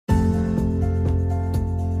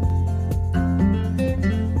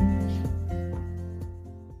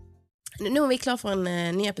Nå vi klar for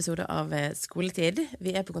en ny episode av Skoletid.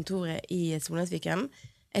 Vi på kontoret i Solnesviken.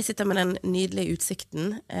 Jeg sitter med den nydelige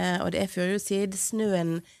utsikten, og det førjulstid.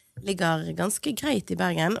 Snøen ligger ganske greit i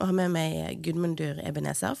Bergen, og har med meg Gudmundur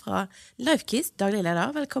Ebenezer fra Lærerlivet, daglig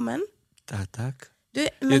leder. Velkommen. Takk.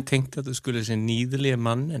 Jeg tenkte at du skulle si nydelige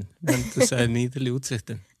mannen, men du sa nydelige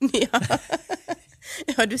utsikten.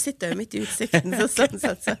 Ja, du sitter jo midt i utsikten, så sånn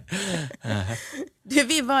sett så.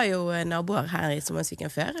 Vi var jo naboer her i Solnesviken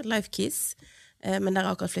før, Lærerlivet, men dere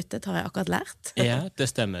har akkurat flyttet, har jeg akkurat lært. Ja, det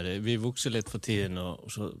stemmer. Vi vokser litt for tiden, og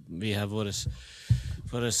så vi har våres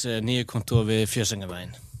nye kontor ved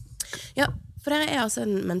Fjøsengerveien. Ja, for dere altså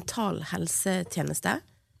en mental helsetjeneste,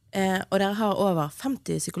 og dere har over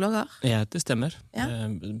 50 psykologer. Ja, det stemmer. Ja.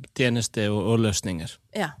 Tjeneste og løsninger.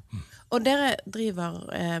 Ja. Og dere driver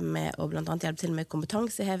med å blant annet hjelpe til med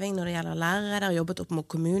kompetanseheving når det gjelder lærere. Dere har jobbet opp mot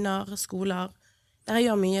kommuner, skoler. Dere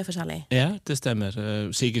gjør mye forskjellig. Ja, det stemmer.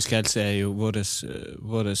 Psykisk helse jo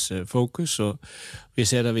våres fokus, og vi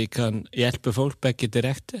ser at vi kan hjelpe folk begge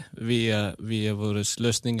direkte via våre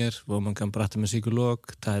løsninger, hvor man kan prate med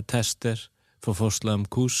psykolog, ta tester, få forslag om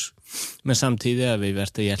kurs. Men samtidig har vi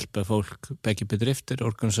vært å hjelpe folk, begge bedrifter,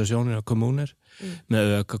 organisasjoner og kommuner, med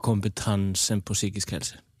å øke kompetansen på psykisk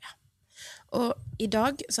helse. Og i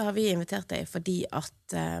dag så har vi invitert deg fordi at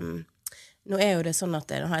nå jo det sånn at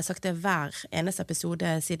nå har jeg sagt det hver eneste episode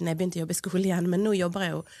siden jeg begynte å jobbe i skole igjen, men nå jobber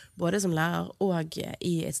jeg jo både som lærer og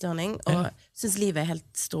i Eats-learning, og synes livet helt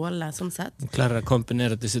strålende sånn sett. Klarer å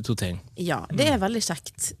kombinere disse to ting. Ja, det veldig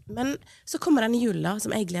kjekt. Men så kommer denne julen da,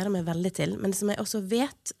 som jeg gleder meg veldig til, men som jeg også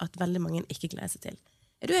vet at veldig mange ikke gleder seg til.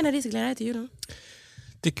 Du en av de som gleder deg til julen?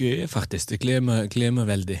 Det gjør jeg faktisk. Det gleder meg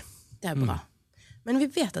veldig. Det bra. Men vi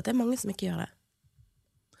vet at det mange som ikke gjør det.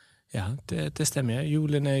 Ja, det stemmer.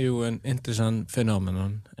 Julen jo en interessant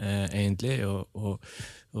fenomen, egentlig, og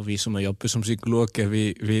vi som har jobbet som psykologer,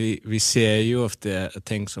 vi ser jo ofte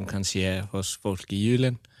ting som kan skje hos folk i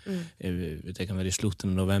julen. Det kan være i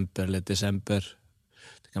slutten av november eller desember.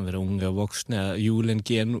 Det kan være unge og voksne. Julen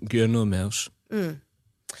gjør noe med oss.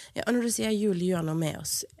 Ja, og når du sier jul gjør noe med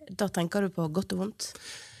oss, da tenker du på godt og vondt?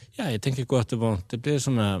 Ja, jeg tenker godt og vondt. Det blir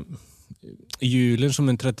sånne julen som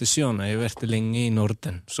en tradisjon har jo vært lenge i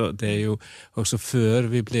Norden, så det jo også før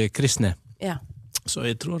vi ble kristne. Ja. Så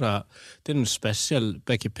jeg tror at det en spesiell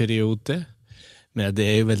begge perioder, men det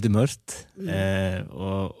jo veldig mørkt,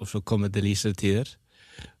 og så kommer det lysere tider.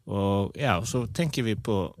 Og ja, så tenker vi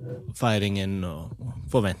på feiringen og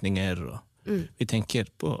forventninger, og vi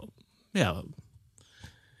tenker på, ja,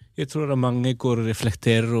 jeg tror at mange går og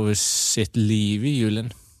reflekterer over sitt liv i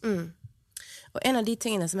julen. Og en av de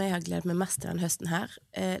tingene som jeg har gledet meg mest til denne høsten her,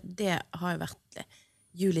 det har jo vært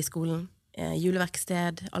jul i skolen,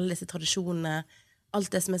 juleverksted, alle disse tradisjonene,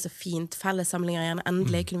 alt det som så fint, fellessamlinger igjen,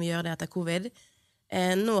 endelig kunne vi gjøre det etter covid.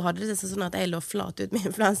 Nå hadde det seg sånn at jeg lå flat ut med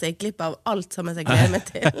influensa, jeg klipper av alt sammen som jeg gleder meg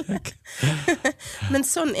til. Men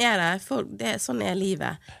sånn det, sånn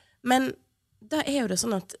livet. Men da jo det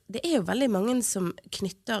sånn at det jo veldig mange som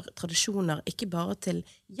knytter tradisjoner, ikke bare til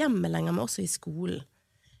hjemmet lenger, men også i skolen.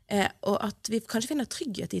 Og at vi kanskje finner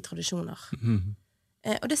trygghet i tradisjoner.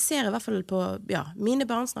 Og det ser jeg i hvert fall på, ja, mine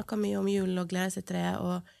barn snakker mye om jul og gleder seg til det,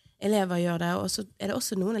 og elever gjør det, og så det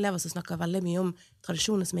også noen elever som snakker veldig mye om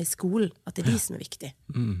tradisjoner som i skolen, at det de som viktig.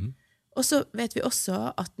 Og så vet vi også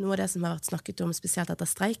at noe av det som har vært snakket om, spesielt etter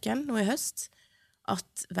streiken nå i høst,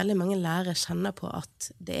 at veldig mange lærere kjenner på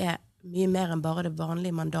at det mye mer enn bare det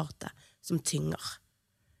vanlige mandatet som tynger.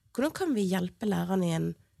 Hvordan kan vi hjelpe lærerne i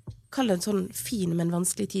kall det en sånn fin, men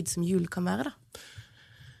vanskelig tid som jul kan være da?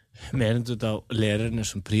 Mener du da lærerne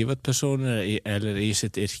som privatpersoner, eller i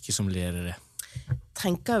sitt yrke som lærere?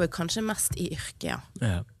 Tenker vi kanskje mest i yrke,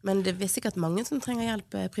 ja. Men det sikkert mange som trenger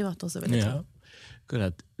hjelp privat også, vil jeg tro.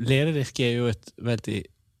 Akkurat. Læreryrke jo et veldig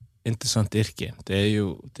interessant yrke. Det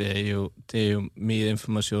jo mye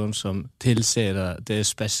informasjon som tilser at det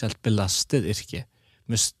spesielt belastet yrke,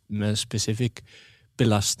 med spesifikk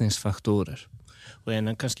belastningsfaktorer. Og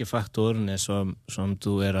en av kanskje faktorene som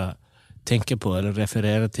du tenker på eller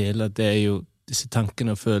refererer til, at det jo disse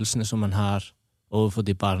tankene og følelsene som man har overfor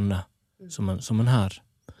de barna som man har.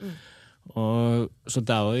 Og så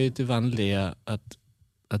da det vanlige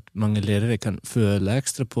at mange lærere kan føle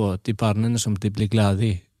ekstra på de barnene som de blir glad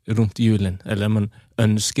i rundt julen, eller man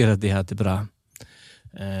ønsker at de har det bra.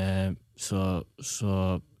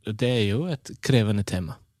 Så det jo et krevende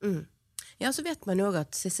tema. Ja, så vet man jo også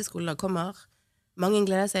at siste skoledag kommer. Mange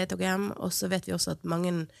gleder seg til å gå hjem, og så vet vi også at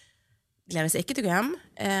mange gleder seg ikke til å gå hjem,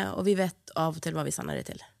 og vi vet av og til hva vi sender det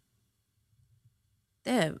til.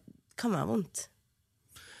 Det kan være vondt.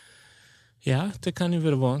 Ja, det kan jo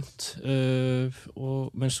være vondt.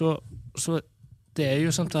 Men så det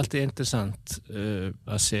jo samt alltid interessant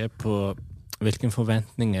å se på hvilke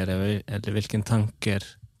forventninger eller hvilke tanker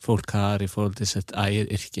folk har I forhold til sitt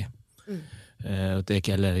eget yrke. Og det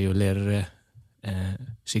gjelder jo lærere,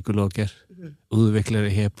 psykologer, utviklere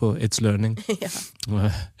her på It's Learning.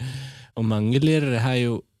 Og mange lærere har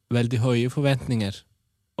jo veldig høye forventninger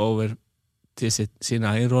over til sin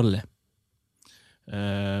egen rolle.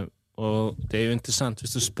 Og det jo interessant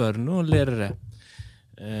hvis du spør noen lærere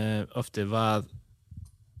ofte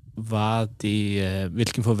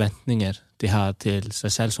hvilke forventninger de har til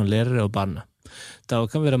seg selv som lærere og barna. Da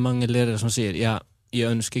kan være mange lærere som sier, ja, jeg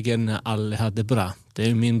ønsker gjerne alle har det bra. Det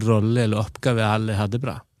jo min rolle eller oppgave alle har det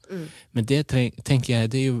bra. Men det tenker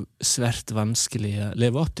jeg, det jo svært vanskelig å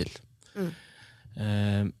leve opp til.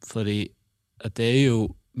 Fordi at det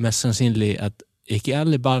jo mest sannsynlig at ikke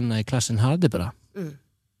alle barna I klassen har det bra.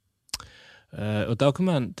 Og da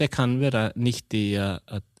kan det kan være nyttig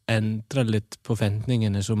at endre litt på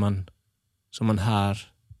forventningene som man har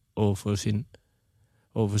overfor sin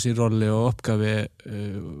rolle og oppgave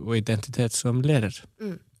og identitet som lærer.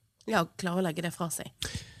 Ja, klare å legge det fra seg.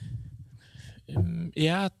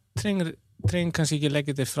 Jeg trenger kanskje ikke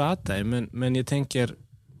legge det fra deg, men jeg tenker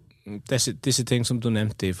disse ting som du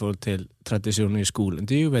nevnte I forhold til tradisjoner I skolen,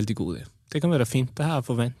 det jo veldig gode. Det kan være fint å ha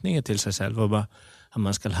forventninger til seg selv, og at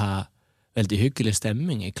man skal ha veldig hyggelig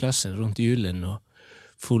stemming I klassen rundt julen, og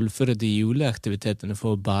fullføre de juleaktivitetene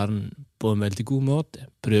for barn på en veldig god måte.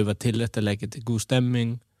 Prøve tilrettelegge til god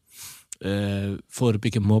stemming,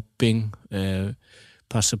 forebygge mobbing,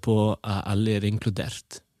 passe på at alle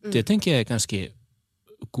inkludert. Det tenker jeg ganske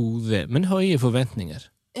gode, men høye forventninger.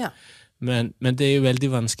 Ja. Men det jo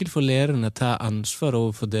veldig vanskelig for lærerne å ta ansvar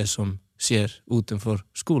overfor det som skjer utenfor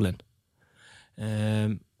skolen.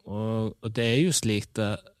 Og det jo slik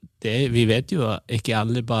at vi vet jo at ikke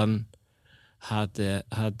alle barn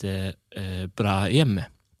hadde bra hjemme.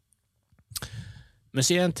 Men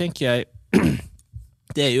siden tenker jeg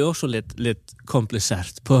det jo også litt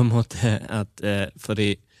komplisert på en måte at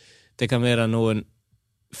fordi det kan være noen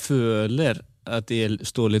føler at de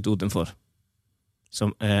står litt utenfor.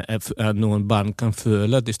 At noen barn kan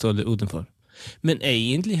føle at de står litt utenfor. Men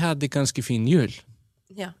egentlig har de ganske fin jul.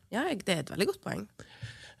 Ja, det et veldig godt poeng.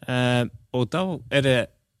 Og da det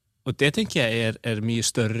og det tenker jeg mye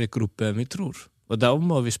større gruppe enn vi tror. Og da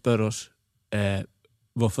må vi spørre oss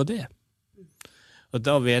hvorfor det? Og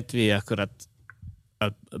da vet vi akkurat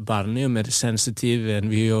at barn jo mer sensitive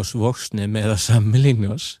enn vi oss voksne med å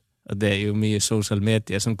sammenligne oss. Og det jo mye sosiale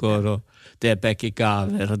medier som går, og det begge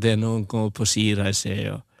gaver, og det noen går på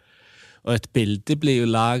sireise, og et bilde blir jo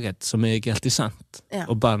laget som ikke alltid sant. Ja.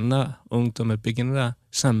 Og barna, ungdommer begynner å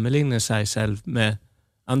sammenligne seg selv med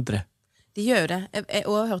andre. De gjør jo det. Jeg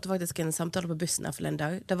overhørte faktisk en samtale på bussen her for en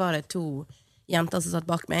dag. Da var det 2 jenter som satt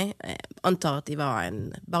bak meg. Jeg antar at de var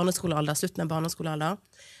en barneskolealder, slutten av barneskolealder.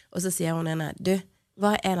 Og så sier hun ene, du,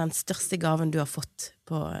 hva den største gaven du har fått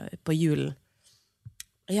på julen?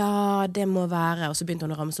 Ja, det må være. Og så begynte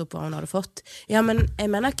hun å ramse opp hva hun hadde fått. Ja, men jeg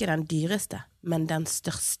mener ikke den dyreste, men den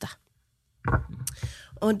største.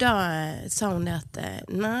 Og da sa hun det at,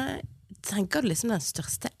 nei, tenker du liksom den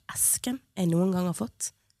største esken jeg noen gang har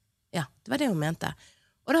fått? Ja, det var det hun mente.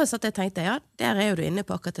 Og da satt jeg og tenkte, ja, der jo du inne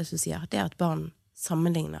på akkurat det du sier. Det at barn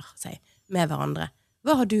sammenligner seg med hverandre.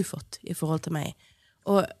 Hva har du fått I forhold til meg?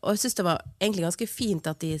 Og jeg synes det var egentlig ganske fint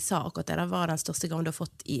at de sa akkurat det. Det var den største gaven du har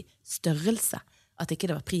fått I størrelse. At ikke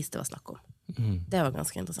det var pris det var snakk om. Det var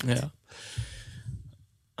ganske interessant. Ja.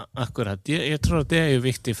 Akkurat. Jeg tror det jo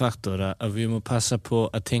viktig faktor at vi må passe på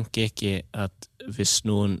å tenke ikke at hvis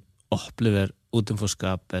noen opplever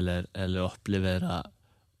utenforskap eller opplever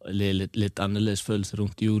litt annerledes følelse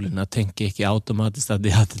rundt julen, jeg tenker ikke automatisk at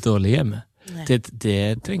de har det dårlig hjemme. Det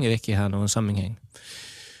trenger ikke ha noen sammenheng.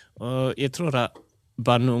 Og jeg tror at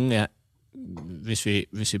barn og unge, hvis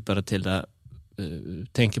vi bare til å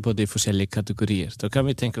tenke på de forskjellige kategorier, da kan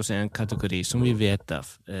vi tenke oss en kategori som vi vet av.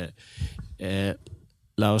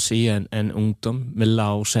 La oss si en ungdom med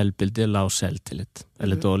lav selvbilde, lav selvtillit,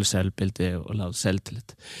 eller dårlig selvbilde og lav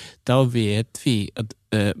selvtillit. Da vet vi at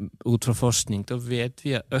ut fra forskning, da vet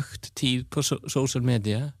vi at økt tid på sosiale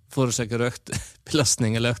medier forårsaker økt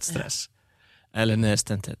belastning eller økt stress, eller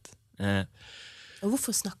nedstendthet. Og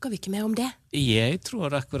hvorfor snakker vi ikke mer om det? Jeg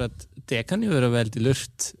tror akkurat det kan jo være veldig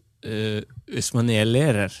lurt hvis man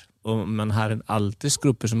lærer, og man har en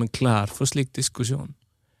aldersgruppe som klar for slik diskusjon.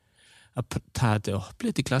 At ta det opp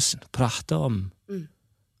litt I klassen, prate om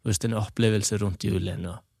hvis det en opplevelse rundt julen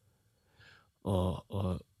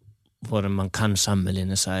og hvordan man kan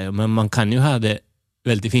sammenligne seg, men man kan jo ha det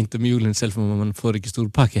veldig fint om julen selv om man får ikke stor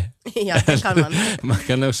pakke. Ja, det kan man. Man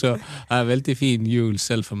kan også ha veldig fin jul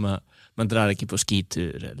selv om Man drar ikke på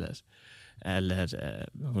skitur, eller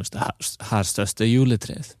har største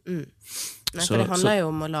juletreet. Nei, for det handler jo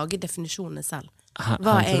om å lage definisjonene selv.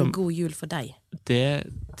 Hva en god jul for deg? Det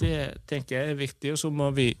tenker jeg viktig, og så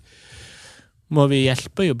må vi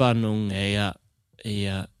hjelpe jo barn og unge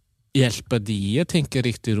hjelpe de å tenke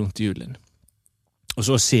riktig rundt julen. Og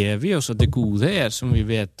så ser vi også at det gode som vi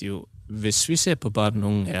vet jo, hvis vi ser på barn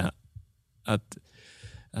og unge,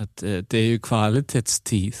 at det jo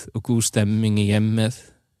kvalitetstid og god stemning I hjemmet,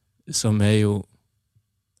 som jo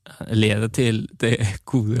leder til de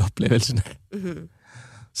gode opplevelsene.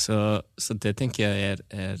 Så det tenker jeg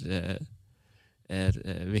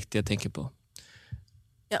viktig å tenke på.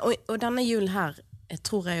 Ja, og denne julen her,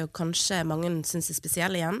 tror jeg jo kanskje mange synes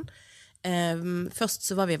spesiell igjen. Først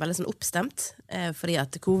så var vi veldig sånn oppstemt, fordi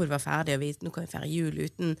at covid var ferdig, og nå kan vi feire jul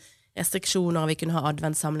uten restriksjoner, og vi kunne ha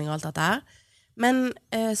adventssamling og alt dette her. Men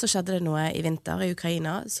så skjedde det noe I vinter I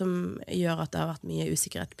Ukraina, som gjør at det har vært mye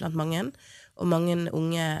usikkerhet blant mange, og mange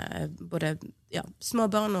unge, både små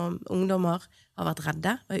barn og ungdommer, har vært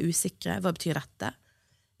redde og usikre. Hva betyr dette?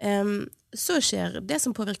 Så skjer det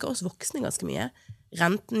som påvirker oss voksne ganske mye.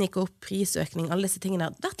 Renten gikk opp, prisøkning, alle disse tingene.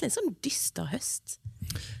 Det har vært en sånn dyster høst.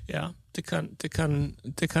 Ja, det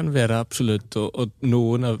kan være absolutt, og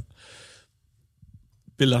noen av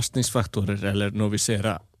belastningsfaktorer, eller når vi ser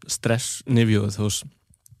stressnivået hos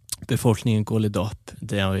befolkningen går litt opp.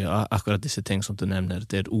 Det jo akkurat disse ting som du nevner.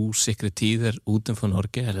 Det usikre tider utenfor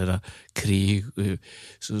Norge, eller krig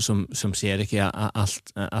som skjer ikke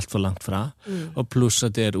alt for langt fra. Og pluss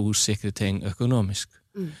at det usikre ting økonomisk.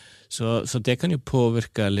 Så det kan jo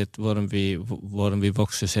påvirke litt hvordan vi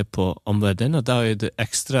vokser seg på omverdenen, og da det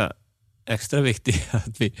ekstra viktig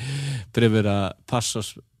at vi prøver å passe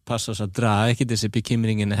oss å dra ikke disse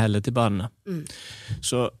bekymringene heller til barna.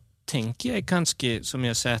 Så tenker jeg kanskje, som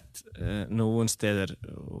jeg har sett noen steder,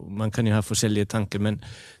 man kan jo ha forskjellige tanker, men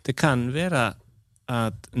det kan være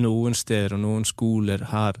at noen steder og noen skoler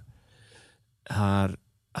har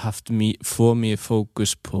haft for mye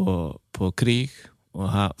fokus på krig, og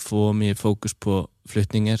har for mye fokus på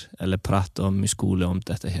flyttinger, eller prate om I skole om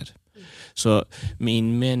dette her. Så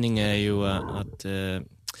min mening jo at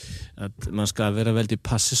man skal være veldig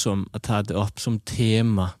passesom å ta det opp som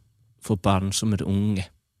tema for barn som unge.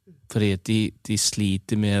 Fordi at de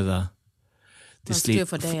sliter med det. Vanskelig å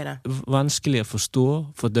fordøye det. Vanskelig å forstå,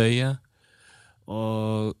 fordøye.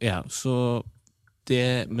 Og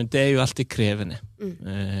men det jo alltid krevende.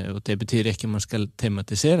 Og det betyr ikke at man skal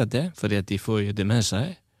tematisere det, fordi at de får jo det med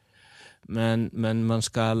seg. Men man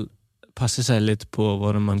skal passe seg litt på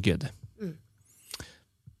hvordan man gjør det.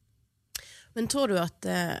 Men tror du at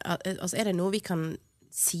altså det noe vi kan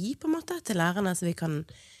si på en måte til lærerne, så vi kan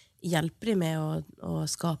hjelpe dem med å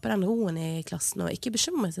skape den roen I klassen, og ikke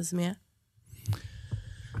bekymre seg så mye?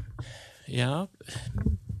 Ja.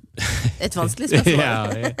 Et vanskelig spørsmål. Ja,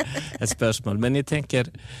 et spørsmål. Men jeg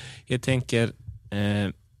tenker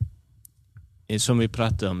som vi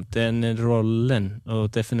prater om, den rollen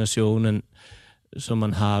og definisjonen som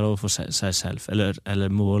man har overfor seg selv,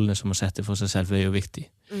 eller målene som man setter for seg selv, jo viktig.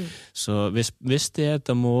 Så hvis det et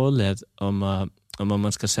av målet om at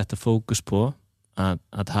man skal sette fokus på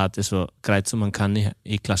at ha det så greit som man kan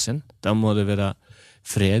I klassen, da må det være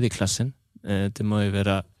fred I klassen. Det må jo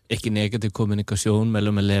være ikke negativ kommunikasjon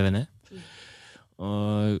mellom elevene,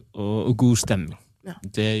 og god stemning. Ja.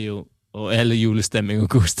 Det jo eller julestemming og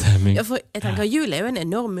god stemming. Ja, for jeg tenker jul jo en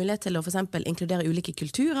enorm mulighet til å for eksempel inkludere ulike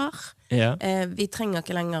kulturer. Ja. Vi trenger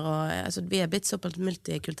ikke lenger altså vi blitt såpass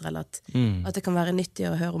multikulturelle at det kan være nyttig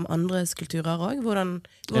å høre om andres kulturer også. Hvordan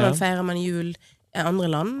feirer man jul I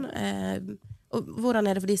andre land? Og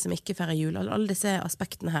hvordan det for de som ikke feirer jul? Alle disse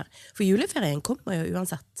aspektene her. For juleferien kommer jo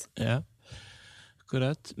uansett. Ja,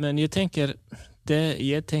 akkurat. Men jeg tenker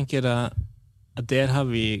at der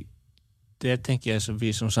har vi det tenker jeg som vi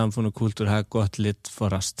som samfunn og kultur har gått litt for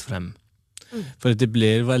raskt frem. For det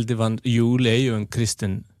blir veldig jul jo en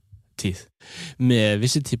kristen tid, med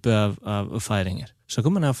visse typer av feiringer. Så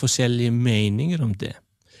kan man ha forskjellige meninger om det.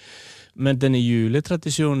 Men denne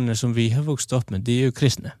juletradisjonene som vi har vokst opp med, de jo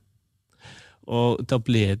kristne. Og da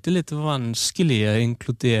ble det litt vanskelig å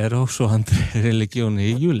inkludere også andre religioner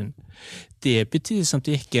I julen. Det betyr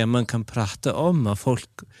samtidig ikke at man kan prate om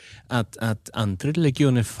at andre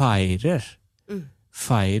religioner feirer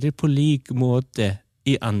på lik måte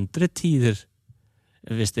I andre tider,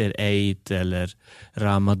 hvis det Eid eller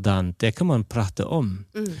Ramadan, det kan man prate om.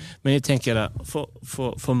 Men jeg tenker at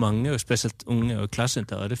for mange, og spesielt unge og klassen,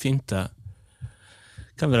 da det fint at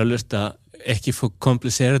kan være lurt å ikke få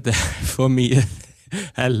komplisere det for mye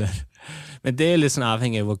heller. Men det litt sånn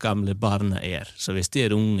avhengig av hvor gamle barna Så hvis de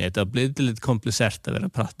unge, da blir det litt komplisert å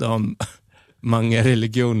prate om mange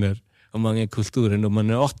religioner og mange kulturer når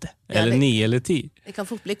man 8, eller 9 eller 10. Det kan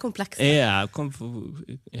fort bli komplekst. Ja, kan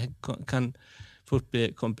fort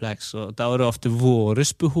bli kompleks, og da det ofte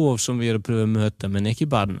våres behov som vi prøver å møte, men ikke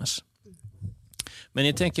barnas. Men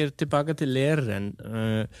jeg tenker tilbake til læreren.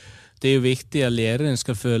 Det jo viktig at læreren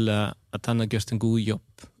skal føle at han har gjort en god jobb,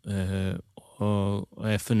 og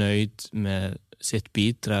fornøyd med sitt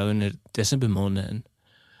bidrag under desembermåneden.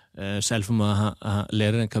 Selv om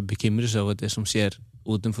læreren kan bekymre seg over det som skjer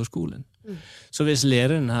utenfor skolen. Så hvis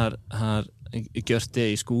læreren har gjort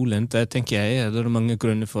det i skolen, da tenker jeg at det mange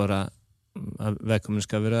grunner for at vedkommende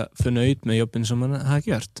skal være fornøyd med jobben som man har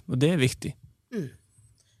gjort, og det viktig.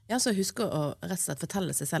 Ja, så husk å rett og slett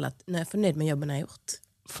fortelle seg selv at jeg fornøyd med jobben jeg har gjort.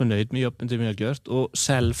 Fornøyd med jobben som jeg har gjort, og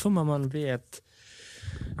selv om man vet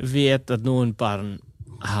at noen barn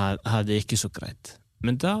har det ikke så greit.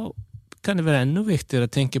 Men da kan det være enda viktigere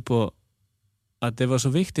å tenke på at det var så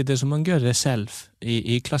viktig det som man gjør det selv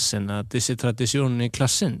i klassen, at disse tradisjonene i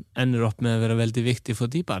klassen ender opp med å være veldig viktig for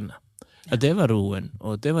de barna. At det var roen,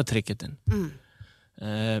 og det var tryggheten.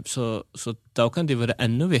 Så da kan det være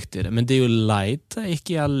enda viktigere. Men det jo leit at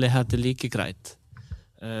ikke alle har det like greit.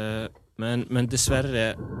 Men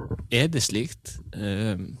dessverre det slikt.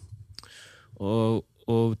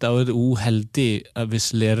 Og da det uheldig at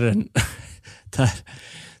hvis læreren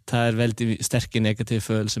tar veldig sterke negative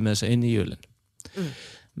følelser med seg inn i julen.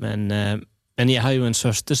 Men jeg har jo en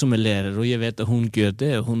søster som lærer, og jeg vet at hun gjør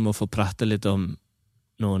det, og hun må få prate litt om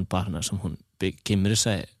noen barna som hun bekymrer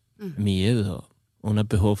seg mye, og hun har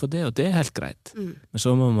behov for det, og det helt greit. Men så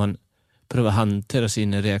må man prøve å håndtere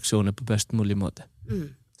sine reaksjoner på best mulig måte.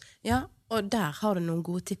 Ja, og der har du noen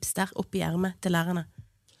gode tips der, oppe i ermet til lærerne.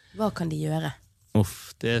 Hva kan de gjøre?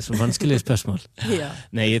 Det så vanskelig spørsmål. Ja.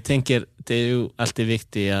 Nei, jeg tenker, det jo alltid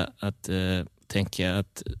viktig at tenke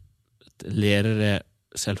at lærere,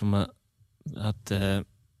 selv om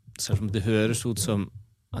det høres ut som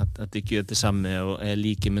at de ikke gjør det samme og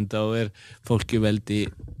like, men da folk jo veldig,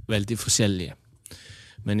 veldig forskjellige.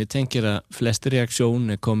 Men jeg tenker at fleste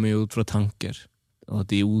reaksjoner kommer jo ut fra tanker, og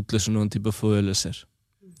de utløser noen typer følelser.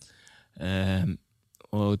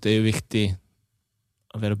 Og det jo viktig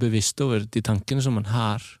å være bevisst over de tankene som man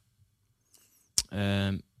har,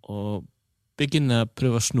 og begynne å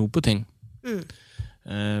prøve å sno på ting,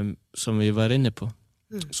 som vi var inne på.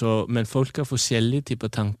 Men folk har forskjellige typer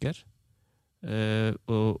tanker,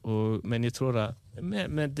 men jeg tror at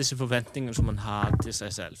med disse forventningene som man har til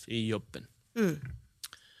seg selv i jobben.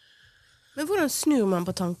 Men hvordan snur man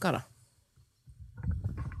på tanker da?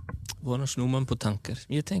 Hvordan snur man på tanker?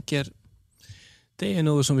 Jeg tenker, det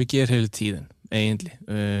noe som vi gjør hele tiden, egentlig.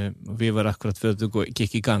 Vi var akkurat før du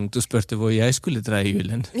gikk i gang, du spørte hvor jeg skulle dra i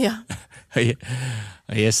julen. Ja.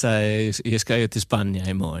 Jeg sa, jeg skal jo til Spania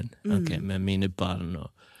i morgen, med mine barn,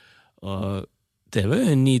 og det var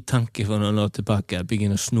jo en ny tanke for noen år tilbake, å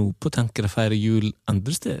begynne å sno på tanker og feire jul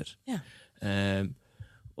andre steder. Ja.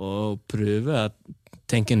 Og prøve å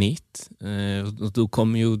tenke nytt. Du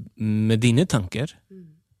kom jo med dine tanker.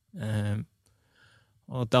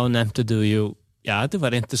 Og da nevnte du jo, ja, det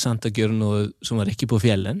var interessant å gjøre noe som var ikke på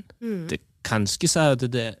fjellen. Det kanskje sa at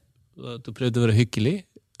du prøvde å være hyggelig.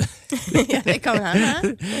 Ja, det kan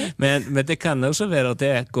være. Men det kan også være at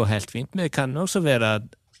det går helt fint, men det kan også være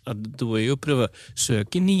at du jo prøver å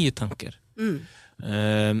søke nye tanker.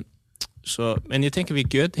 Men jeg tenker vi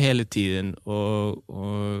gjør det hele tiden, og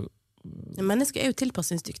mennesker jo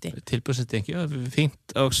tilpasningsdyktig. Tilpasningsdyktig, ja, fint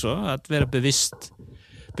også at være bevisst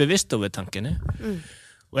over tankene.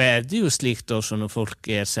 Og det jo slikt også når folk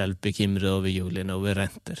selv bekymret over julen og over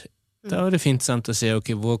renter. Da det fint sant å se,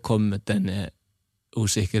 ok, hvor kommer denne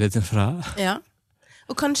usikkerheten fra? Ja.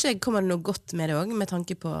 Og kanskje kommer det noe godt med det også, med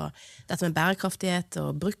tanke på dette med bærekraftighet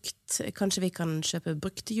og brukt. Kanskje vi kan kjøpe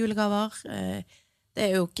brukte julegaver.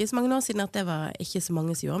 Det jo ikke så mange år siden at det var ikke så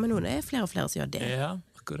mange som gjorde, men nå det flere og flere som gjør det. Ja,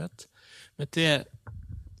 akkurat. Men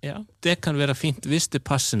det kan være fint hvis det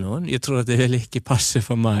passer noen. Jeg tror at det vil ikke passe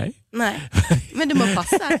for meg. Nei, men det må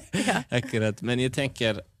passe. Ja. Akkurat, men jeg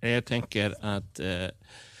tenker at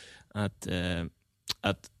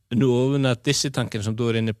noen av disse tankene som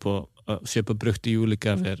du inne på, å kjøpe brukte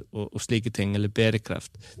julegaver og slike ting, eller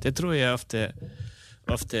bærekraft, det tror jeg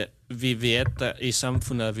ofte vi vet i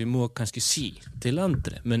samfunnet at vi må kanskje si til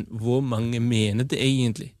andre, men hvor mange mener det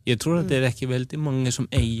egentlig? Jeg tror at det ikke veldig mange som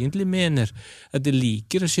egentlig mener at de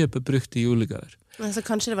liker å kjøpe brukte julegaver. Så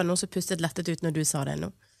kanskje det var noe som pustet lettet ut når du sa det nå?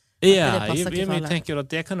 Ja, jeg tenker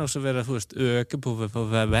at det kan også være først øke på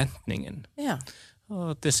forventningen. Ja.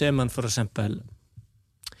 Og det ser man for eksempel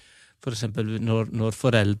for eksempel når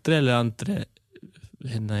foreldre eller andre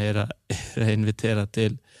inviterer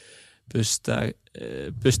til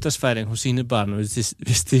bursdagsfeiring hos sine barn,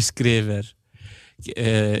 hvis de skriver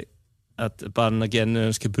at barna gjerne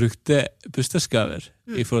ønsker brukte bursdagsgaver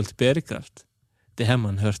i forhold til bærekraft. Det har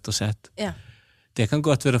man hørt og sett. Ja. Det kan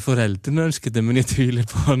godt være foreldrene ønsker det, men jeg tviler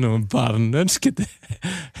på noen barn ønsker det,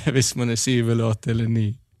 hvis man 7 eller 8 eller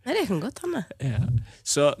 9. Nei, det kan godt hende. Ja.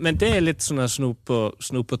 Så, men det litt sånn snop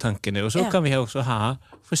på tankene, og så kan vi også ha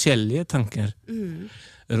forskjellige tanker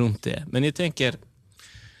rundt det. Men jeg tenker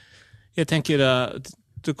at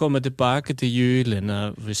du kommer tilbake til julen,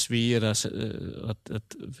 hvis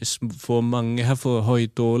for mange har for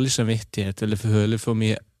høy dårlig samvittighet, eller føler for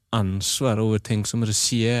mye ansvar over ting som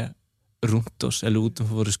skjer rundt oss, eller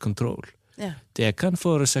utenfor vår kontroll. Ja. Det kan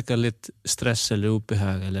forårsake litt stress eller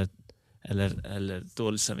ubehag, eller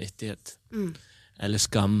dårlig samvittighet, eller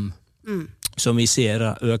skam, som vi ser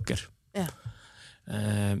øker. Ja.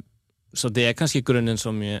 Så det kanskje grunnen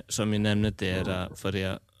som jeg nevner det, for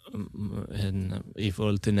i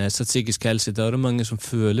forhold til nedsatt psykisk helse, da det mange som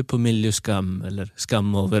føler på miljøskam, eller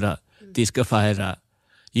skam over at de skal feire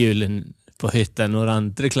julen på hytta, når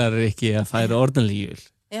andre klarer ikke å feire ordentlig jul.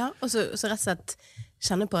 Ja, og så rett og slett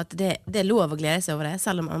kjenne på at det lov å glede seg over det,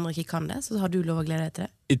 selv om andre ikke kan det, så har du lov å glede deg til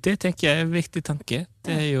det. Det tenker jeg en viktig tanke.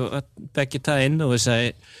 Det jo at begge tar inn over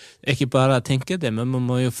seg, ikke bare tenke det, men man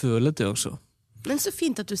må jo føle det også. Men så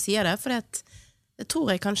fint at du sier det, for det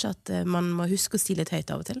tror jeg kanskje at man må huske å si litt høyt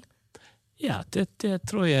av og til. Ja, det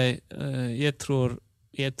tror jeg. Jeg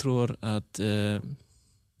tror at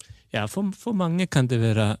for mange kan det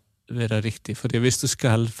være riktig, for hvis du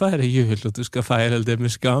skal feire jul, og du skal feire det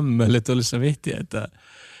med skam eller dårlig samvittighet,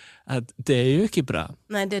 at det jo ikke bra.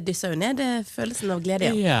 Nei, det dysser jo ned, det følelsen av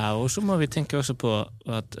glede. Ja, og så må vi tenke også på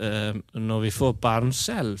at når vi får barn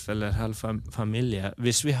selv, eller halv familie,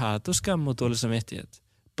 hvis vi har skam og dårlig samvittighet,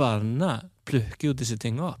 barna plukker jo disse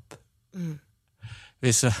tingene opp.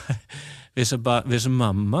 Hvis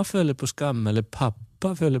mamma føler på skam, eller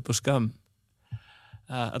pappa føler på skam,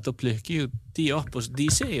 at da plukker jo de opp, og de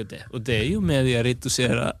ser jo det. Og det jo med å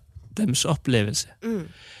redusere deres opplevelse.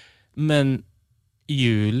 Men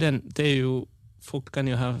julen, det jo, folk kan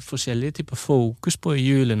jo ha forskjellige typer fokus på i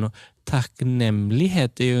julen, og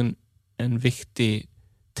takknemlighet jo en viktig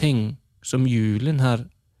ting som julen har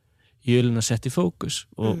sett i fokus,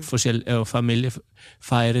 og familie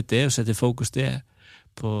feirer det og setter fokus det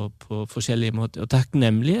på forskjellige måter. Og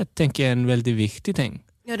takknemlighet tenker jeg en veldig viktig ting.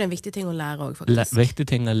 Ja, det en viktig ting å lære også, faktisk. Viktig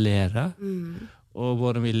ting å lære, og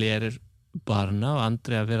hvordan vi lærer barna og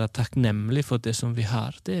andre å være takknemlige for det som vi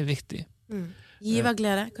har. Det viktig.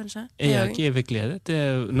 Giverglede, kanskje? Ja, giverglede. Det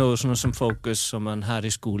noe sånn som fokus som man har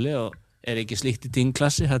i skole, og det ikke slikt i din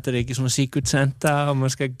klasse? Hadde det ikke sånn Secret Santa, og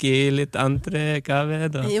man skal gi litt andre gaver?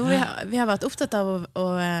 Jo, vi har vært opptatt av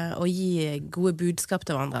å gi gode budskap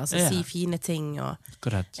til hverandre, altså si fine ting. Og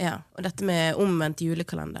dette med omvendt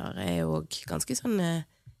julekalender jo ganske sånn,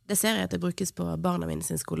 det ser jeg at det brukes på barna mine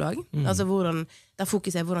sin skole også. Altså der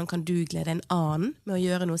fokuset hvordan kan du glede en annen med å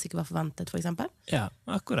gjøre noe som ikke var forventet, for eksempel? Ja,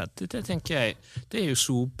 akkurat. Det tenker jeg, det jo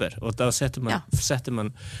super. Og da setter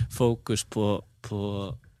man fokus på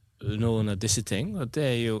noen av disse ting, og det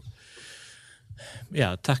jo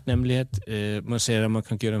takknemlighet. Man ser at man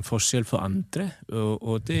kan gjøre en forskjell for andre,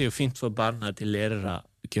 og det jo fint for barna til lærere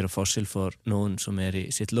å gjøre forskjell for noen som i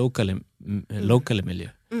sitt lokale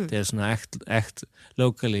miljø. Det sånn act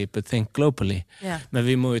locally, but think globally. Men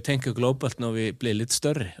vi må jo tenke globalt når vi blir litt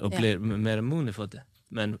større og blir mer imune for det.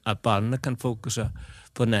 Men at barna kan fokusere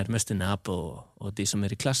på nærmeste nabo og de som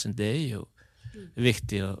i klassen, det jo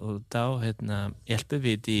viktig, og da hjelper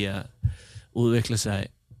vi de å utvikle seg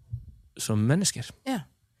som mennesker. Ja.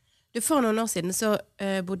 For noen år siden så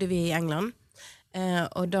bodde vi i England,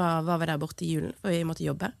 og da var vi der borte i julen, for vi måtte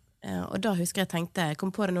jobbe. Og da husker jeg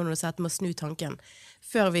kom på det nå når du sa at vi må snu tanken.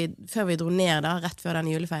 Før vi dro ned da, rett før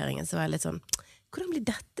den julefeiringen, så var jeg litt sånn, hvordan blir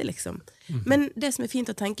dette liksom? Men det som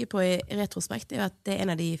fint å tenke på i retrospekt, at det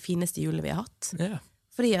en av de fineste julene vi har hatt.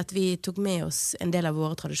 Fordi at vi tok med oss en del av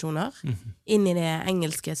våre tradisjoner inn i det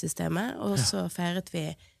engelske systemet, og så feiret vi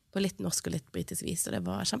på litt norsk og litt britisk vis, og det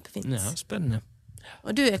var kjempefint. Ja, spennende.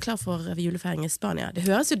 Og du klar for julefeiring i Spania. Det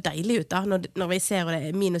høres jo deilig ut da, når vi ser at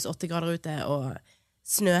det minus 8 grader ute og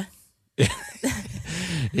snø.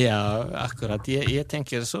 Ja, akkurat. Jeg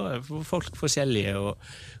tenker så folk forskjellige,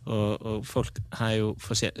 og folk har jo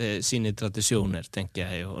sine tradisjoner, tenker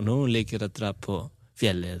jeg, og noen liker å dra på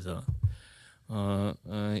fjellet, og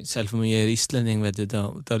selv om jeg islending, vet du,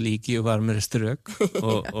 da liker jeg varmere strøk,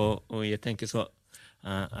 og jeg tenker så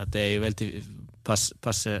at det jo veldig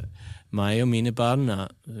passer meg og mine barn,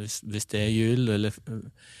 hvis det jul, eller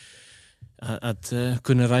At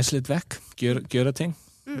kunne reise litt vekk, gjøre ting,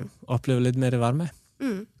 oppleve litt mer varme.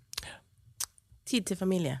 Tid til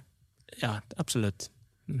familie. Ja, absolutt.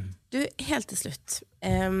 Du, helt til slutt.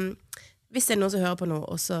 Hvis det noen som hører på nå,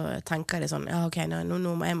 og så tenker de sånn, ja, ok, nå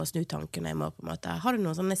må jeg snu tanken, jeg må på en måte. Har du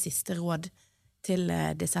noen sånne siste råd til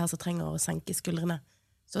disse her som trenger å senke skuldrene?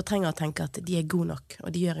 Så trenger å tenke at de gode nok, og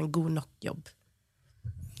de gjør en god nok jobb.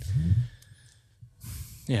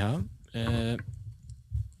 Ja,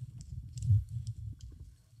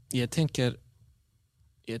 jeg tenker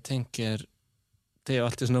det jo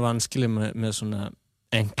alltid sånn vanskelig med sånne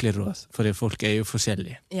enkle råd, fordi folk jo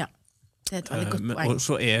forskjellige. Ja, det et veldig godt poeng. Og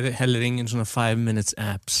så det heller ingen sånne 5 minutes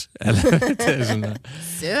apps. Eller, det sånne,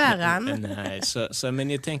 Søren! Nei,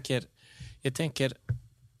 men jeg tenker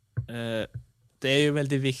det jo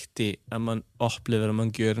veldig viktig at man opplever at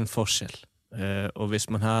man gjør en forskjell. Og hvis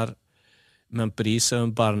man bryr seg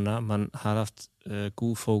om barna, man har haft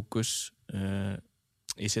god fokus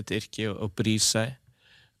i sitt yrke og bryr seg,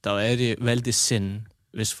 da det veldig synd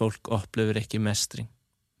hvis folk opplever ikke mestring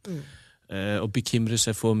og bekymrer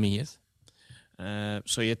seg for mye.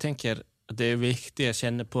 Så jeg tenker at det viktig å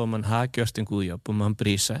kjenne på om man har gjort en god jobb, og man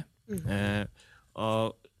bryr seg.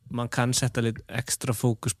 Og man kan sette litt ekstra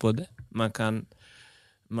fokus på det. Man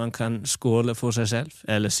kan skåle for seg selv,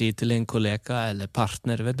 eller si til en kollega eller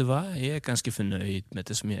partner, vet du hva, jeg ganske fornøyd med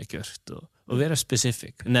det som jeg har gjort, og være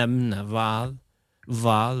spesifikk, nevne hva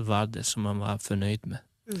var det som man var fornøyd med.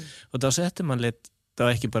 Og da setter man litt, da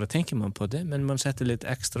ikke bare tenker man på det, men man setter litt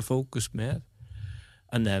ekstra fokus med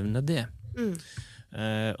å nevne det.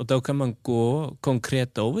 Og da kan man gå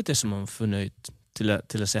konkret over det som man er fornøyd til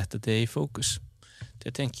å sette det i fokus.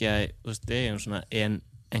 Det tenker jeg, det en sånn en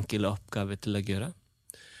enkel oppgave til å gjøre.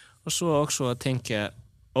 Og så også å tenke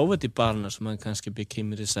over de barna som man kanskje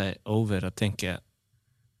bekymrer seg over, å tenke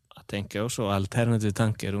også alternative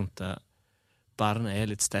tanker rundt at barna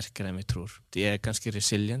litt sterkere enn vi tror. De ganske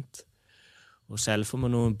resilient. Og selv om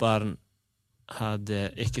noen barn hadde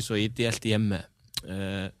ikke så ideelt hjemme,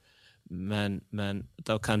 men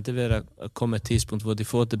da kan det være å komme et tidspunkt hvor de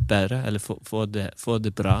får det bedre, eller får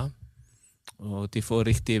det bra, og de får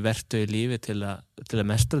riktige verktøy i livet til å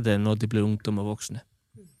mestre det når de blir ungdom og voksne.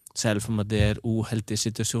 Selv om det uheldige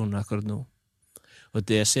situasjoner akkurat nå. Og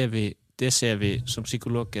det ser vi som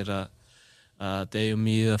psykologer, at det jo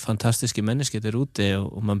mye fantastiske mennesker der ute,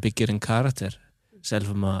 og man bygger en karakter,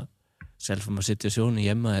 selv om situasjonen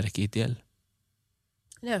hjemme ikke ideell.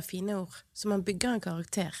 Det jo fine ord. Så man bygger en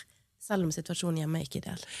karakter, selv om situasjonen hjemme ikke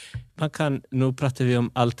ideell. Nå prater vi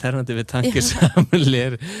om alternative tanker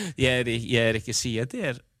sammen. Jeg ikke sier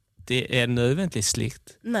at det nødvendig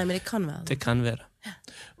slikt. Nei, men det kan være. Det kan være.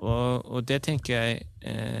 Og det tenker jeg,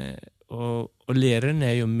 og læreren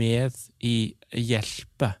jo med i å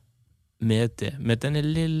hjelpe med det, med denne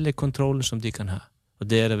lille kontrollen som de kan ha. Og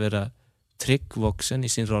det å være trygg voksen i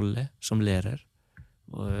sin rolle som lærer,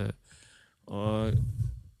 og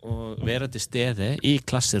være til stede i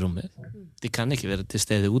klasserommet. De kan ikke være til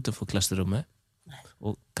stede utenfor klasserommet,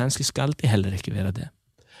 og kanskje skal de heller ikke være det.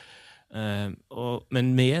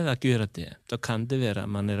 Men med å gjøre det, da kan det være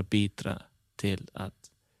at man å bidra til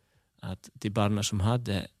at de barna som har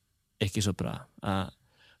det ikke så bra,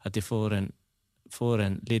 at de får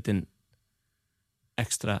en liten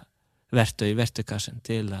ekstra verktøy i verktøykassen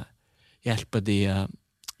til å hjelpe de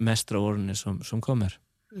mestre årene som kommer.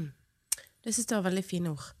 Det synes jeg var veldig fine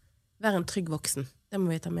ord. Vær en trygg voksen. Det må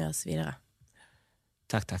vi ta med oss videre.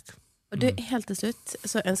 Takk. Og du, helt til slutt,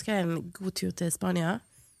 så ønsker jeg en god tur til Spania.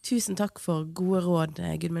 Tusen takk for gode råd,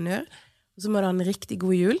 Gudmund. Og så må du ha en riktig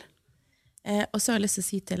god jul. Og så har jeg lyst til å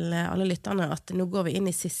si til alle lytterne at nå går vi inn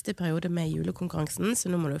i siste periode med julekonkurransen, så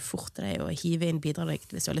nå må du forte deg og hive inn bidrag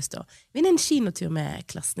hvis du har lyst til å vinne en kinotur med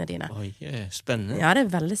klassene dine. Oi, spennende. Ja, det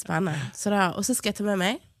veldig spennende. Og så skal jeg ta med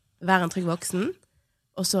meg, være en trygg voksen,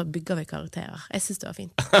 og så bygger vi karakterer. Jeg synes det var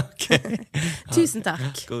fint. Okay. Tusen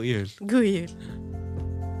takk. God jul. God jul.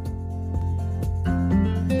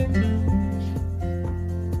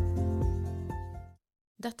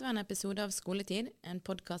 Dette var en episode av Skoletid, en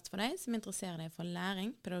podcast for deg som interesserer deg for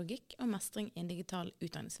læring, pedagogikk og mestring i en digital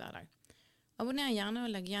utdanningshverdag. Abonner gjerne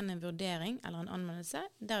og legg igjen en vurdering eller en anmeldelse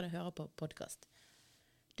der du hører på podcast.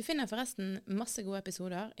 Du finner forresten masse gode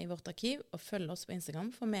episoder i vårt arkiv, og følg oss på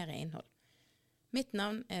Instagram for mer innhold. Mitt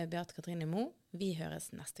navn Beate Katrine Mo. Vi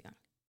høres neste gang.